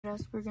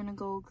Us, we're gonna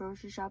go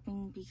grocery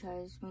shopping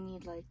because we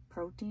need like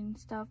protein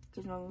stuff.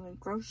 Because when we went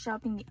grocery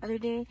shopping the other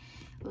day,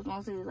 it was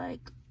mostly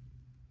like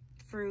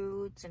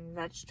fruits and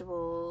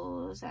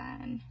vegetables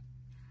and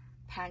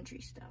pantry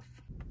stuff.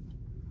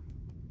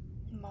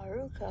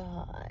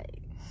 Marukai.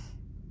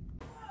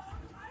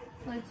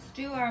 Let's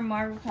do our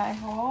Marukai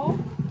haul.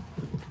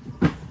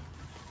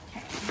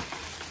 Okay.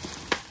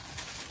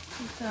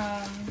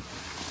 Some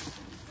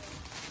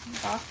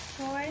bok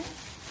choy.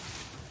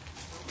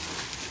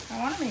 I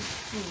want to make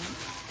soup.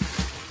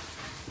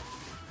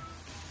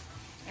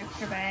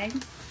 Extra bag.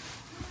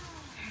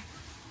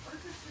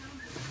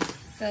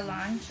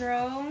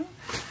 Cilantro.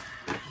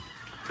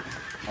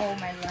 Oh,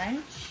 my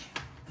lunch.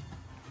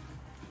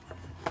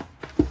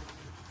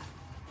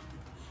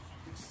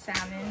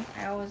 Salmon.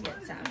 I always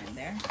get salmon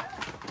there.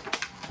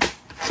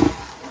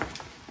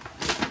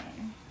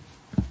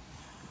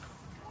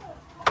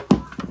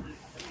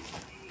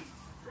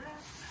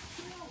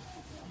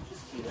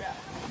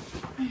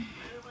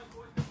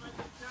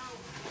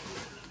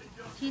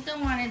 Tito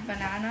wanted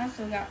bananas,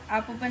 so we got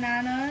apple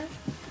bananas,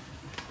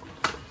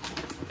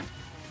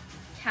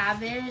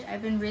 cabbage.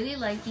 I've been really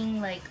liking,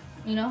 like,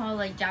 you know how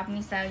like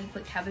Japanese style you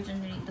put cabbage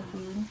underneath the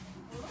food.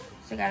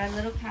 So I got a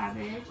little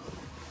cabbage.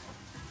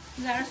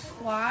 We got a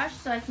squash,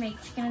 so I can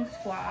make chicken and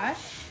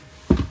squash.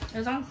 It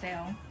was on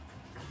sale.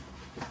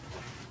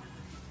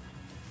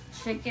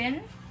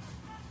 Chicken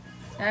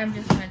that I'm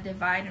just gonna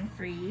divide and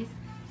freeze.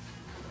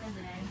 And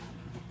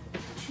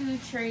then 2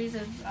 trays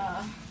of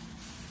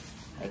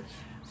like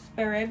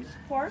spare ribs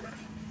pork,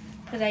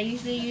 because I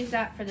usually use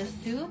that for the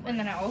soup, and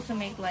then I also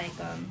make like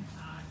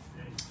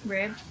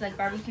ribs, like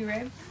barbecue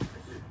ribs.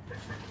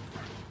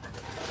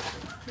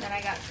 Then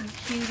I got some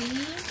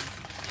cutie.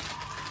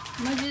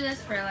 I'm gonna do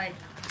this for like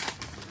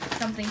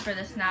something for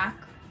the snack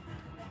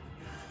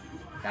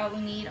that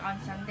we need on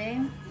Sunday.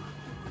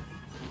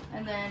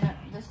 And then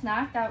the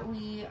snack that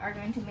we are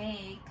going to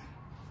make,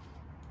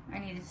 I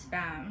needed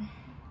Spam.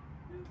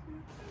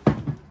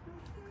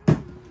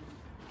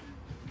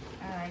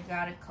 And I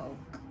got a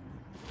Coke.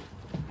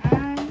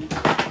 And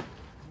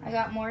I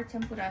got more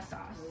tempura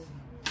sauce.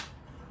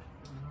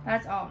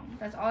 That's all.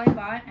 That's all I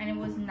bought, and it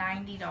was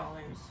 $90.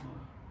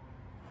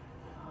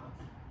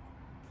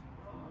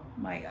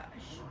 My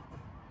gosh.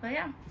 But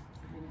yeah.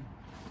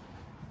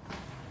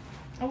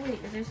 Oh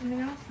wait, is there something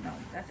else? No,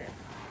 that's it.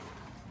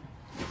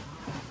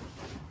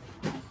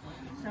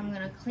 So I'm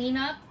gonna clean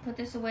up, put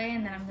this away,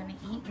 and then I'm gonna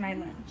eat my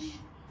lunch.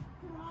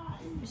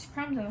 There's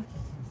crumbs on.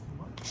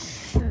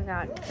 So I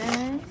got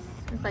this.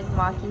 It's like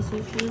maki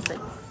sushi. It's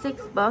like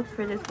 $6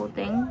 for this whole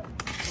thing.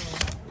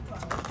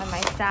 And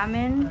my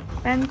salmon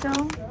bento,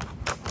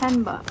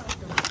 $10.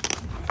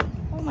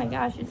 Oh my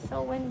gosh, it's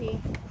so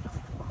windy.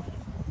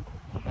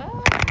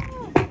 Ah.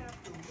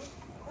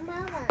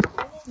 Mama.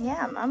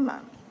 Yeah,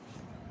 mama.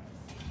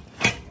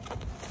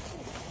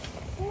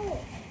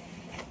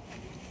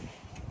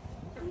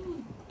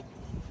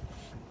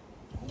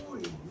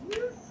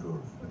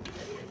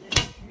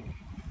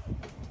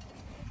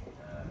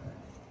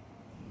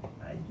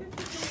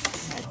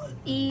 Let's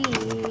eat.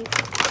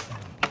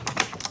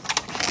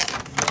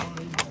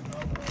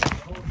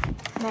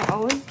 And I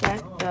always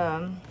get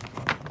the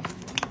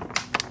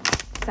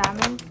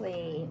salmon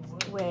plate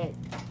with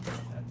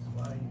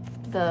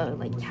the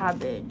like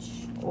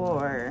cabbage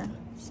or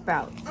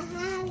sprouts.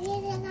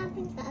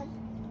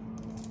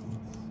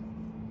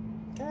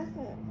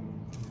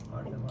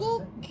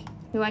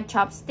 You want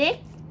chopstick?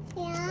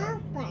 Yeah,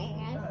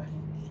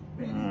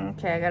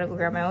 Okay, I gotta go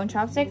grab my own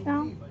chopsticks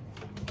now.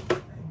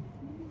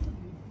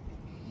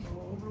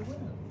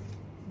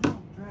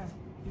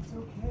 It's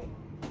okay.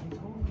 I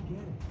totally get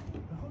it.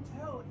 The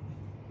hotel,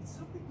 it's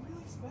something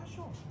really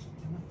special.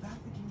 And the fact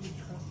that you would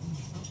trust me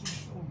with something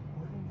so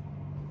important,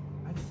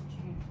 I just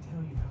can't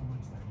tell you how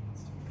much that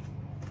means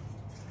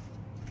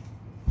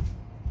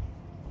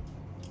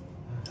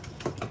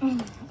to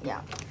me.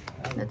 Yeah,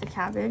 with the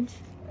cabbage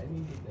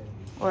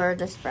or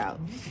the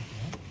sprouts.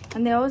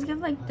 And they always give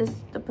like this,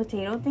 the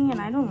potato thing, and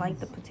I don't like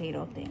the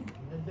potato thing.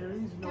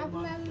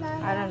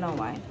 I don't know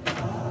why.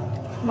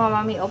 Mom,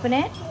 mommy, open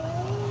it.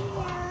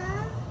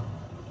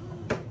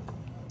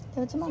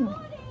 Give it to mommy. It's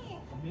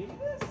you.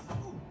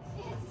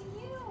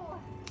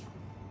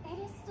 It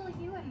is still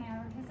you in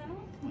there, isn't it?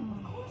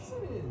 Of course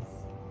it is.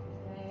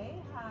 Hey,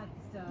 hot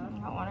stuff.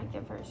 I want to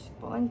give her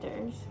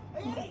splinters.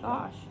 Oh my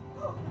gosh.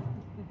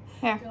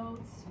 Here.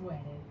 Don't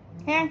sweat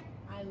it. Here.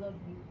 I love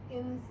you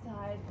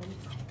inside and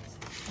out.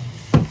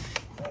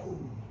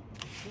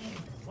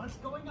 What's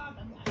going on?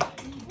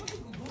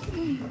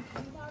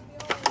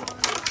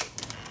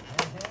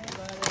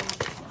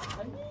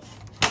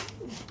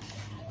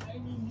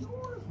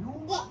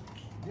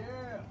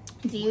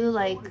 Do you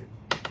like,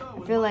 I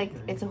feel like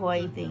it's a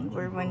Hawaii thing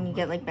where when you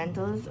get like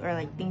bentos or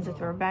like things with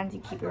rubber bands,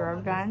 you keep your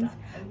rubber bands,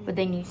 but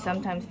then you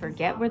sometimes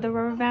forget where the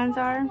rubber bands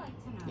are.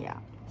 Yeah.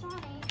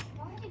 Johnny,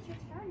 why did you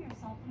turn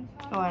yourself into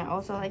Oh, and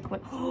also like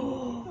what?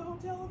 Oh.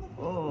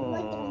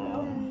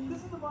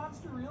 This is the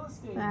Monster Real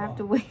Estate I have Law.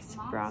 to waste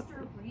broccoli.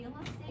 Monster real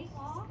estate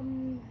law?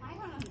 I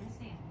don't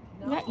understand.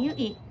 Yeah, you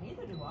eat.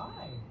 Neither do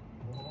I.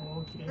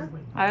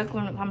 I like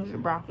when it comes to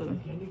broccoli.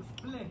 I can't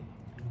explain.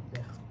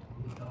 It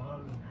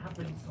all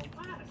happened so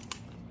fast.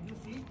 You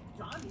see,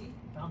 Johnny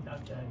found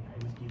out that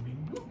I was giving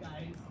you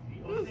guys the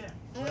hotel.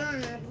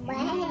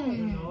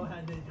 You know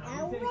how the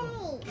Johnny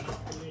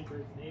said,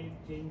 first name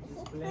changes,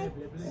 blah, blah,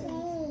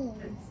 blah.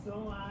 And so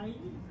I,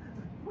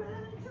 well,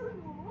 you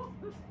know.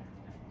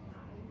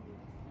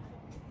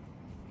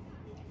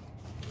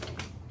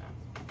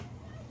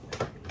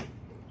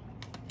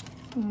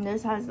 And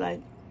this has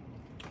like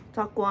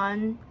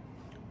takwan,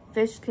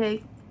 fish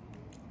cake,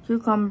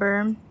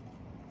 cucumber,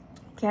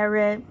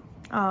 carrot,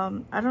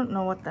 I don't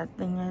know what that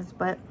thing is,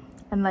 but,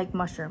 and like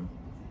mushroom.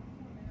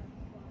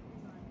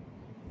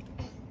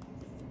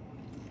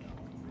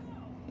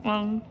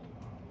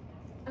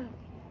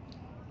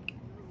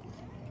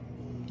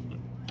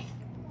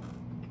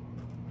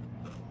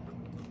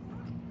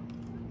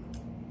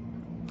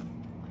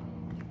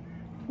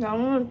 That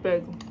one was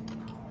big.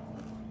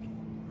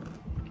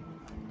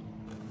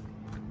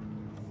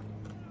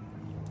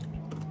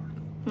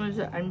 What is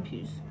the end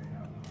piece?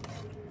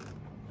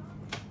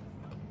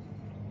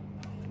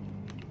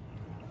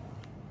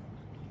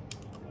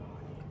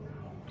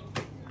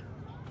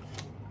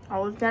 I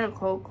always get a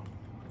Coke.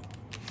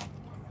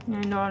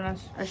 I know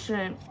I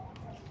shouldn't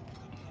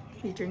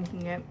be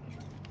drinking it.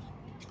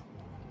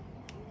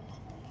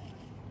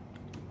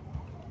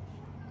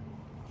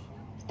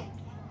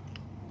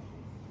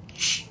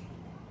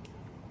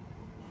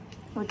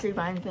 Which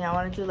reminds me, I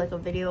want to do like a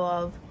video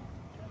of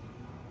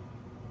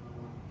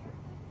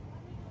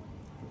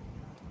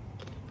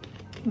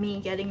me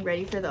getting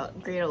ready for the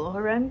Great Aloha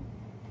Run,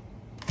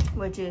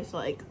 which is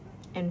like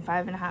in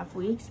 5.5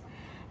 weeks,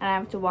 and I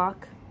have to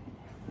walk.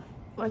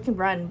 Well, I can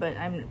run, but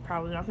I'm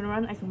probably not gonna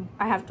run.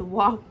 I have to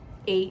walk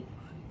 8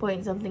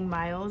 point something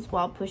miles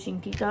while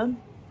pushing Tita.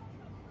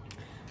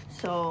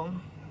 So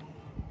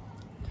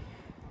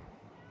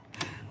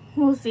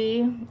we'll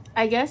see.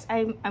 I guess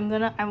I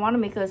want to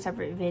make a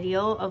separate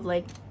video of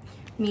like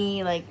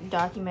me like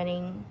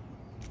documenting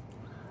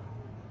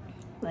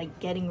like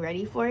getting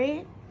ready for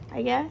it,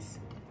 I guess.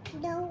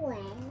 No way.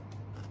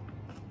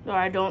 So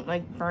I don't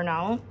like burn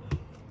out.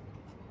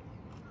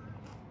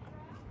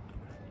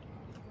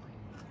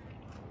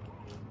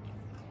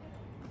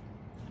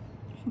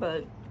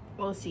 But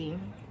we'll see.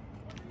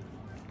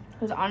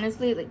 Because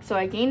honestly, like, so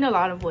I gained a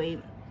lot of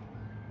weight.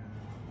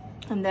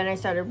 And then I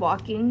started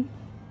walking.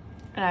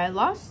 And I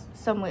lost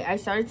some weight. I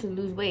started to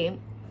lose weight.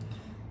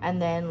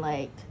 And then,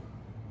 like,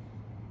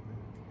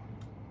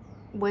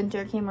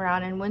 winter came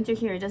around. And winter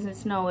here, it doesn't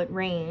snow, it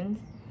rains.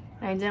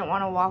 And I didn't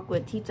want to walk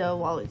with Tita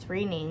while it's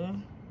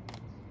raining.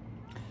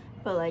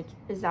 But, like,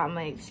 is that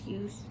my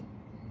excuse?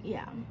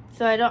 Yeah.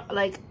 So I don't,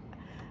 like,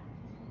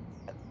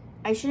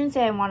 I shouldn't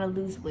say I want to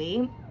lose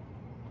weight.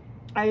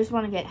 I just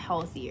want to get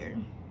healthier,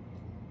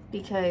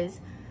 because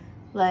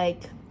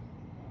like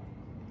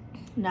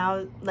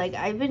now, like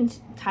I've been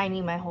tiny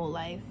my whole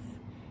life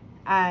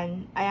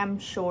and I am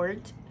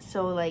short,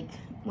 so like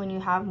when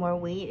you have more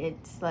weight,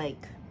 it's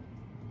like,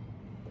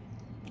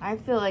 I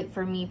feel like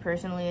for me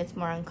personally it's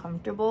more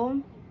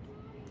uncomfortable.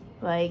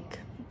 Like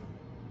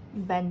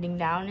bending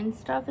down and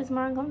stuff is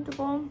more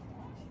uncomfortable,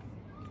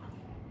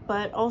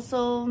 but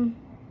also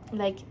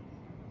like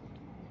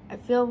I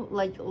feel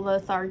like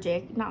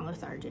lethargic. Not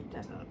lethargic,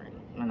 that's not right.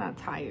 I'm not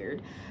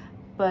tired,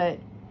 but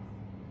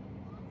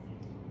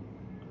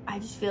I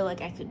just feel like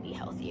I could be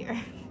healthier.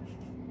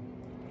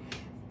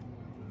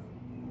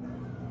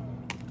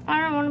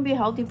 I don't want to be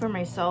healthy for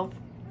myself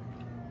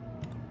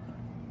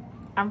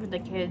and for the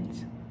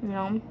kids, you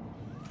know?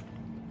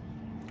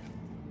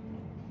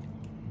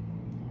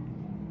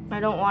 I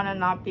don't want to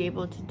not be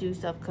able to do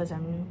stuff because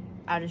I'm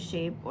out of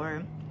shape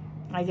or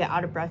I get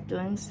out of breath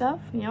doing stuff,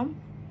 you know?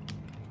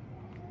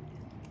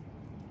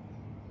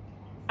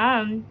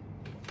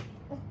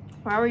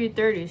 We're already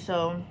 30,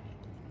 so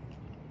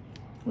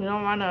we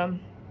don't want to,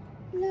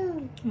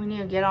 No. we need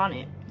to get on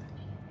it.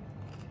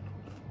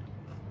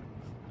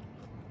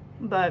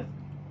 But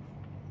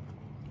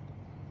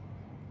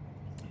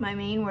my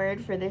main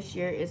word for this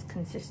year is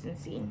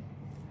consistency.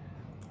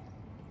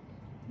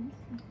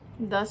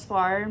 Thus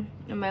far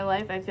in my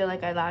life, I feel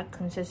like I lack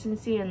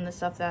consistency in the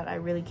stuff that I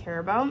really care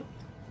about,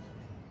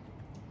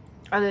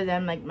 other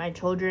than like my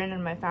children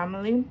and my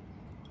family.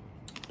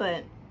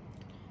 But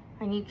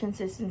I need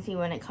consistency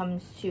when it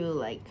comes to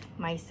like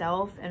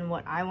myself and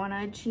what I want to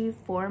achieve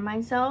for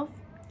myself.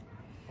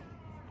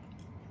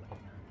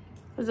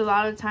 Because a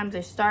lot of times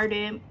I start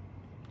it,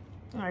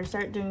 or I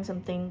start doing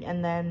something,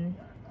 and then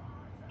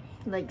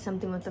like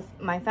something with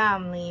my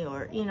family,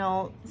 or you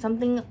know,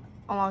 something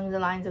along the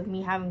lines of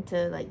me having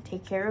to like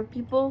take care of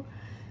people,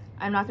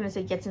 I'm not going to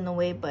say gets in the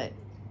way, but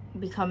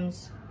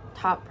becomes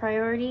top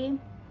priority,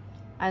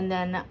 and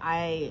then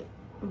I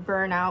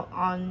burn out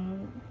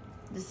on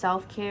the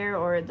self-care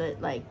or the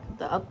like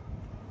the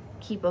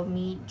upkeep of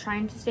me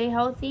trying to stay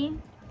healthy.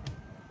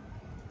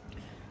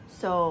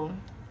 So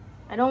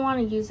I don't want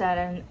to use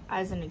that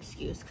as an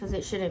excuse, because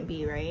it shouldn't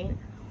be, right?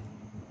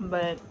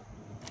 But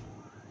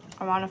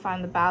I want to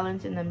find the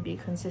balance and then be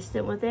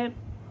consistent with it.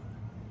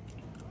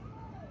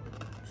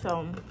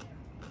 So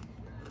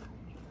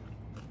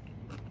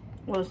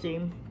we'll see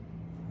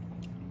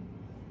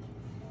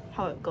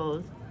how it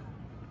goes.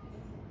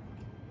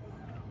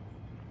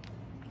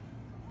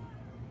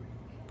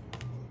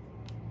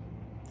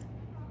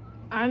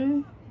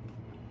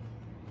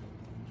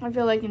 I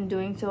feel like in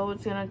doing so,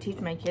 it's gonna teach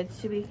my kids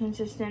to be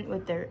consistent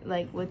with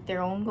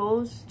their own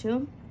goals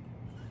too.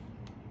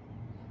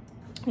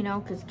 You know,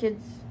 because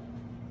kids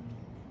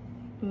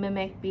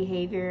mimic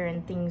behavior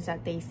and things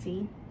that they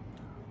see.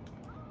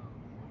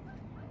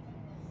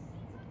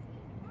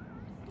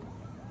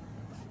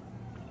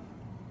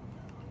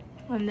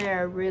 And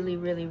they're really,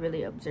 really,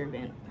 really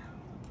observant.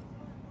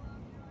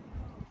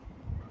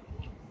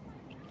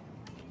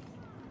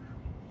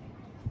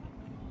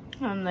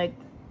 And like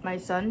my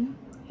son,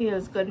 he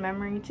has good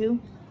memory too.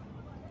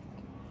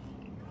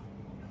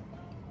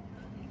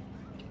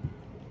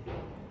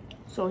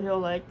 So he'll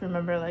like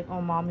remember like,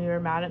 oh mom, you were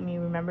mad at me,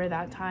 remember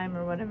that time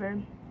or whatever.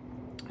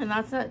 And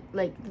that's not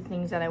like the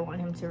things that I want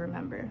him to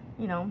remember,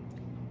 you know.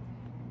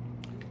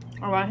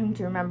 I want him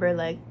to remember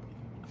like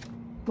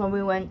when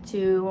we went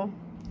to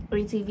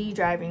ATV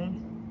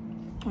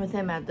driving with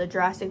him at the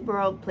Jurassic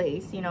World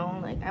place, you know.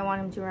 Like I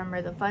want him to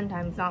remember the fun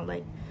times, not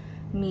like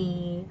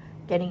me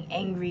getting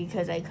angry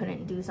because I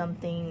couldn't do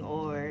something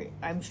or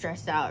I'm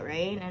stressed out,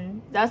 right?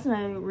 And that's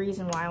another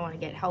reason why I want to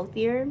get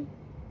healthier,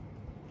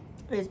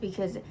 is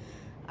because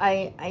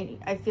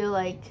I feel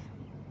like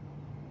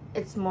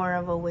it's more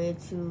of a way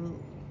to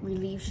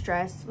relieve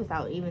stress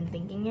without even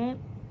thinking it.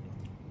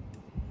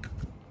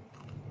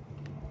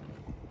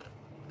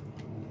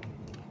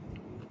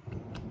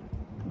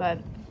 But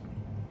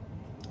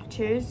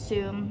cheers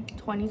to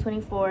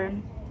 2024,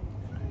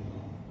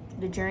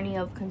 the journey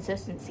of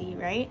consistency,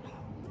 right?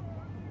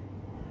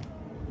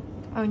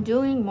 I'm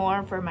doing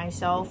more for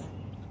myself,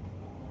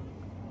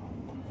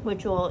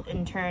 which will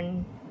in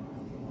turn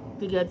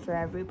be good for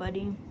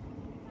everybody.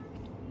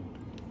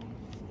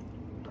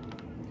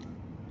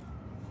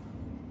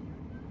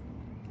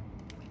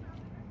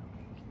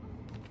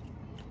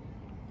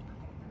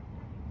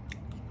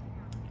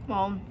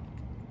 Well,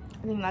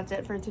 I think that's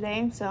it for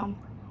today. So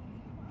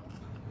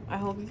I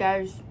hope you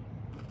guys,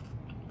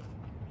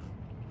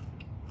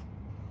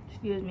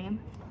 excuse me,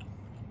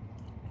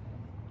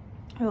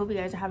 I hope you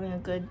guys are having a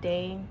good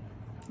day,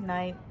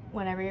 night,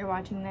 whenever you're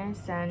watching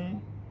this.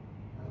 And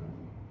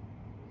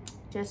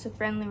just a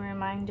friendly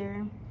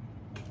reminder,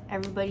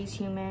 everybody's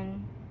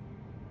human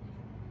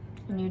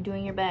and you're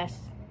doing your best.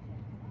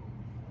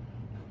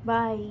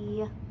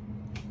 Bye.